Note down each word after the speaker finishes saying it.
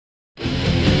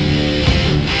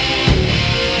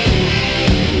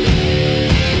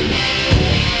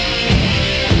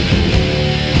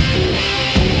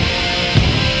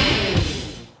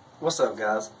What's up,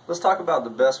 guys? Let's talk about the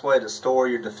best way to store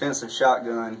your defensive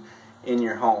shotgun in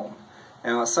your home.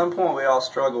 Now, at some point we all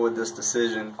struggle with this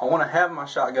decision. I want to have my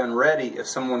shotgun ready if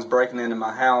someone's breaking into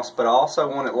my house, but I also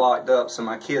want it locked up so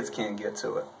my kids can't get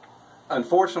to it.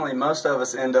 Unfortunately, most of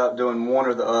us end up doing one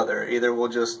or the other. Either we'll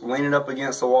just lean it up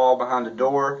against the wall behind a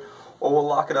door, or we'll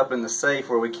lock it up in the safe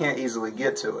where we can't easily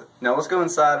get to it. Now let's go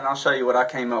inside and I'll show you what I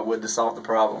came up with to solve the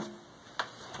problem.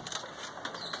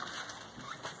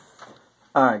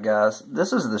 Alright guys,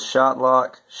 this is the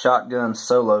Shotlock Shotgun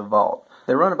Solo Vault.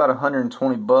 They run about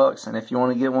 120 bucks, and if you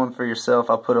want to get one for yourself,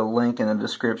 I'll put a link in the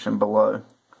description below.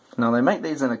 Now they make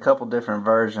these in a couple different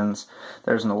versions.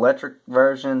 There's an electric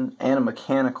version and a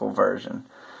mechanical version.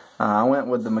 I went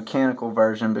with the mechanical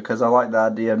version because I like the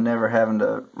idea of never having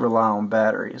to rely on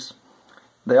batteries.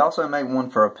 They also make one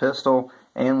for a pistol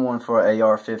and one for an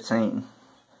AR-15.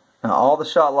 Now all the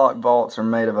Shotlock vaults are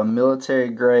made of a military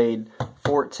grade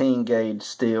 14 gauge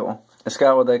steel. It's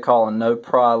got what they call a no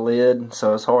pry lid,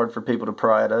 so it's hard for people to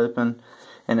pry it open,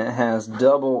 and it has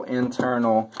double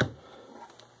internal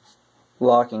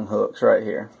locking hooks right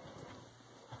here.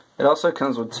 It also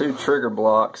comes with two trigger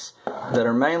blocks that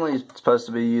are mainly supposed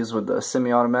to be used with the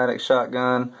semi-automatic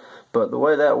shotgun, but the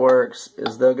way that works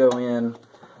is they'll go in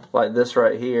like this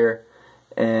right here,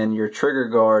 and your trigger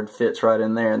guard fits right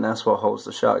in there, and that's what holds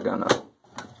the shotgun up.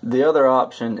 The other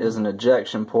option is an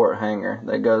ejection port hanger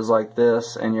that goes like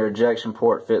this, and your ejection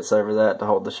port fits over that to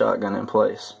hold the shotgun in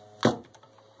place.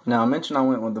 Now I mentioned I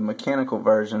went with the mechanical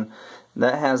version.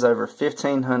 That has over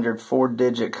 1,500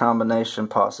 4-digit combination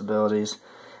possibilities,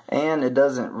 and it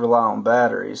doesn't rely on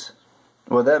batteries.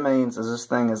 What that means is this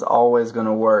thing is always going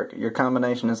to work. Your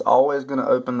combination is always going to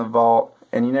open the vault,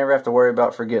 and you never have to worry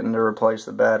about forgetting to replace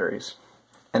the batteries.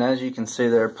 And as you can see,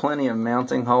 there are plenty of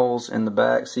mounting holes in the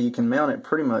back, so you can mount it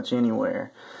pretty much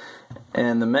anywhere.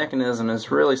 And the mechanism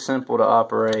is really simple to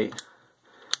operate.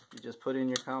 You just put in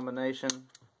your combination,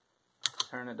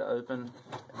 turn it to open,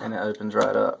 and it opens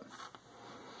right up.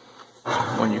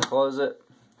 When you close it,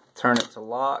 turn it to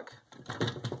lock,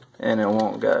 and it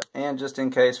won't go. And just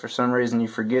in case for some reason you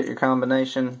forget your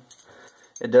combination,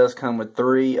 it does come with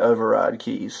 3 override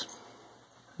keys.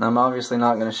 Now, I'm obviously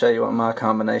not going to show you what my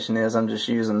combination is. I'm just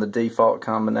using the default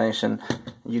combination.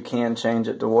 You can change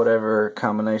it to whatever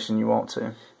combination you want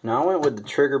to. Now I went with the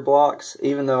trigger blocks,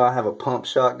 even though I have a pump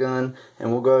shotgun,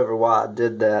 and we'll go over why I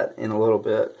did that in a little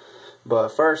bit. But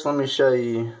first, let me show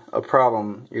you a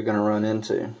problem you're going to run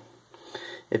into.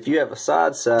 If you have a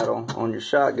side saddle on your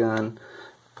shotgun,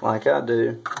 like I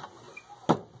do,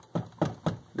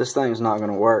 this thing's not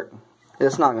going to work.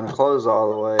 It's not going to close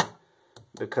all the way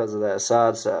because of that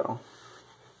side saddle.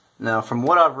 Now, from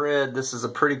what I've read, this is a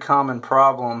pretty common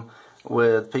problem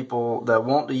with people that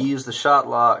want to use the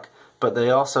Shotlock, but they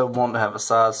also want to have a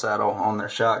side saddle on their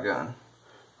shotgun.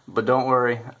 But don't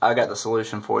worry, I got the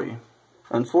solution for you.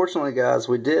 Unfortunately, guys,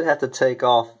 we did have to take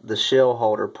off the shell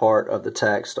holder part of the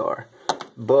Tac Star.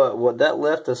 But what that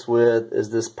left us with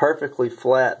is this perfectly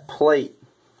flat plate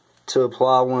to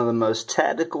apply one of the most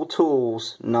tactical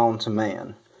tools known to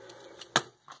man: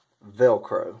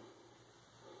 Velcro.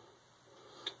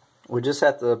 We just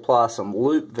have to apply some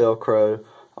loop Velcro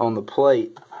on the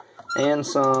plate and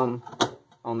some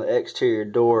on the exterior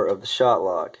door of the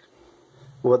Shotlock.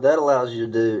 What that allows you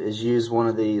to do is use one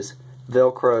of these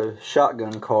Velcro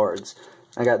shotgun cards.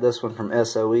 I got this one from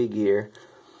SOE Gear.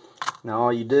 Now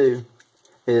all you do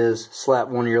is slap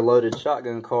one of your loaded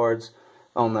shotgun cards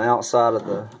on the outside of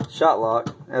the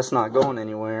Shotlock. That's not going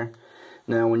anywhere.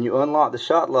 Now when you unlock the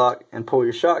Shotlock and pull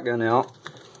your shotgun out,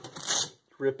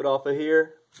 rip it off of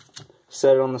here,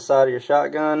 set it on the side of your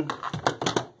shotgun,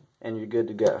 and you're good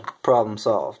to go. Problem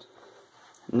solved.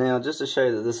 Now just to show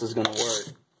you that this is going to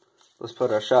work, let's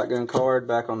put our shotgun card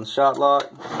back on the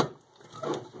Shotlock,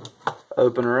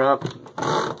 open her up,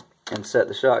 and set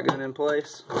the shotgun in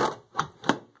place.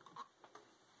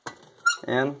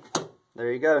 And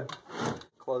there you go,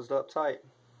 closed up tight.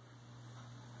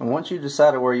 And once you've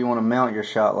decided where you want to mount your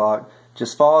Shotlock,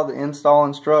 just follow the install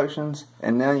instructions,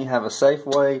 and now you have a safe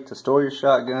way to store your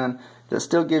shotgun that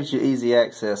still gives you easy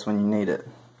access when you need it.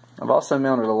 I've also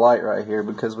mounted a light right here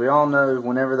because we all know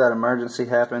whenever that emergency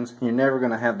happens, you're never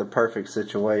going to have the perfect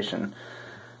situation.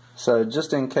 So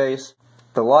just in case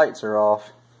the lights are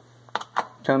off,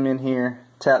 come in here,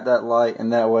 tap that light,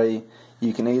 and that way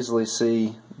you can easily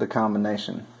see the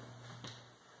combination.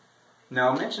 Now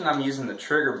I mentioned I'm using the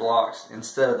trigger blocks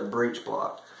instead of the breech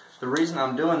block. The reason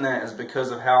I'm doing that is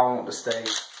because of how I want to stage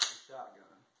the shotgun.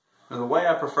 Now the way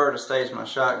I prefer to stage my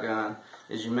shotgun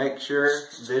is you make sure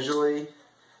visually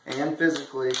and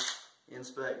physically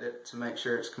inspect it to make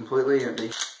sure it's completely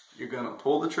empty. you're going to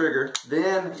pull the trigger,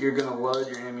 then you're going to load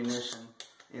your ammunition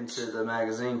into the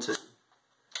magazine tube.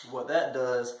 What that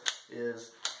does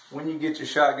is when you get your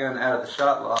shotgun out of the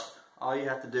Shotlock, all you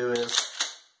have to do is,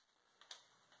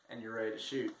 and you're ready to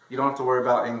shoot. You don't have to worry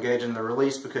about engaging the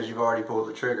release because you've already pulled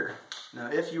the trigger. Now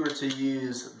if you were to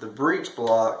use the breech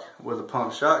block with a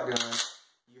pump shotgun,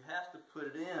 you have to put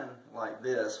it in like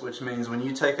this, which means when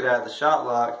you take it out of the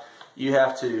Shotlock, you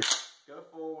have to go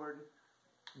forward,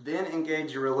 then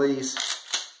engage your release,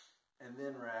 and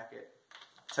then rack it.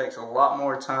 It takes a lot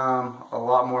more time, a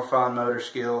lot more fine motor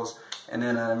skills, and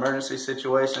in an emergency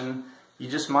situation, you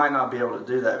just might not be able to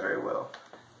do that very well.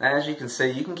 Now as you can see,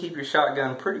 you can keep your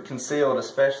shotgun pretty concealed,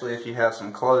 especially if you have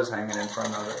some clothes hanging in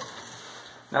front of it.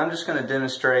 Now I'm just going to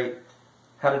demonstrate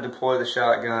how to deploy the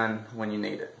shotgun when you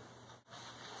need it.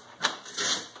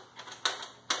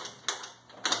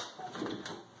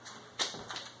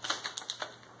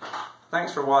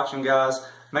 Thanks for watching, guys.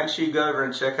 Make sure you go over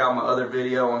and check out my other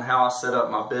video on how I set up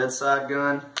my bedside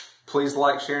gun. Please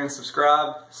like, share, and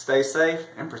subscribe. Stay safe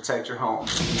and protect your home.